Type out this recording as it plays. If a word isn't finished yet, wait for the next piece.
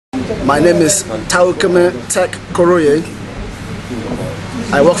My name is Taukeme Koroye.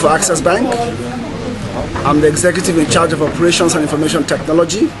 I work for Access Bank. I'm the executive in charge of operations and information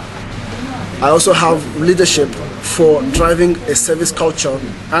technology. I also have leadership for driving a service culture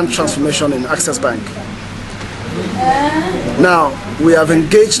and transformation in Access Bank. Now, we have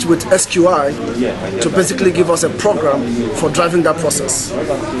engaged with SQI to basically give us a program for driving that process.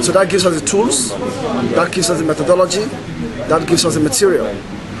 So that gives us the tools, that gives us the methodology, that gives us the material.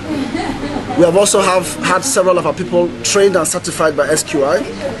 We have also had several of our people trained and certified by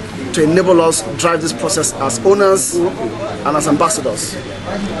SQI to enable us drive this process as owners and as ambassadors.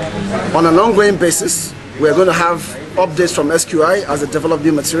 On an ongoing basis, we are going to have updates from SQI as they develop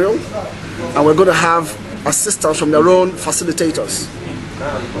new material, and we're going to have assistance from their own facilitators.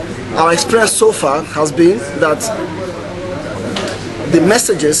 Our experience so far has been that the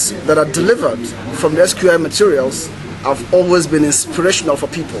messages that are delivered from the SQI materials have always been inspirational for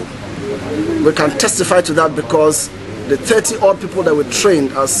people. We can testify to that because the 30-odd people that were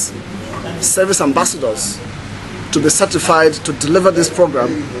trained as service ambassadors to be certified to deliver this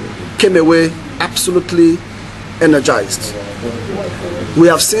program came away absolutely energized. We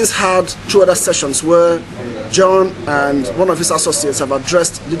have since had 2 other sessions where John and one of his associates have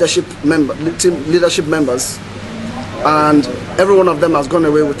addressed team leadership members, and every one of them has gone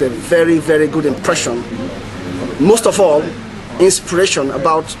away with a very, very good impression. Most of all, inspiration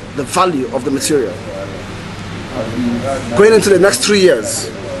about the value of the material. Going into the next 3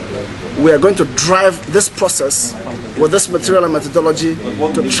 years, we are going to drive this process with this material and methodology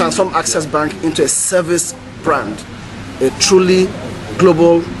to transform Access Bank into a service brand, a truly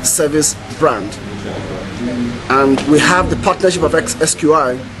global service brand. And we have the partnership of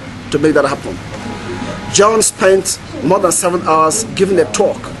SQI to make that happen. John spent more than 7 hours giving a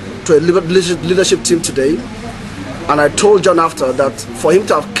talk to a leadership team today, and I told John after that for him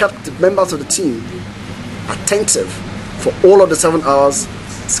to have kept the members of the team attentive for all of the 7 hours,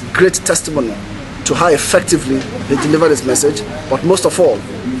 it's great testimony to how effectively he delivered his message, but most of all,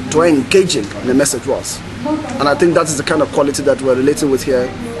 to how engaging the message was. And I think that is the kind of quality that we're relating with here,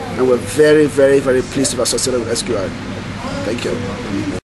 and we're very, very, very pleased to be associated with SQI. Thank you.